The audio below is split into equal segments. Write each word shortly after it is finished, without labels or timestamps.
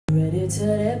to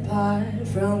depart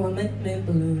from what made me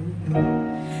blue,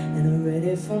 and I'm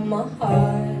ready for my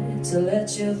heart to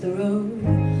let you through.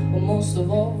 But most of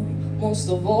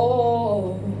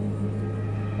all,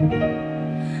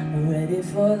 I'm ready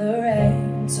for the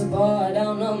rain to pour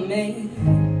down on me,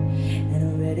 and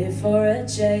I'm ready for a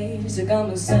change to come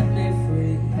and set me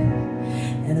free,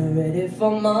 and I'm ready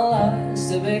for my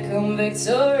lies to become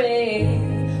victory.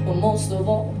 But most of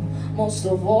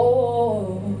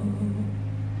all,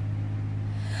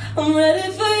 I'm ready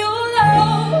for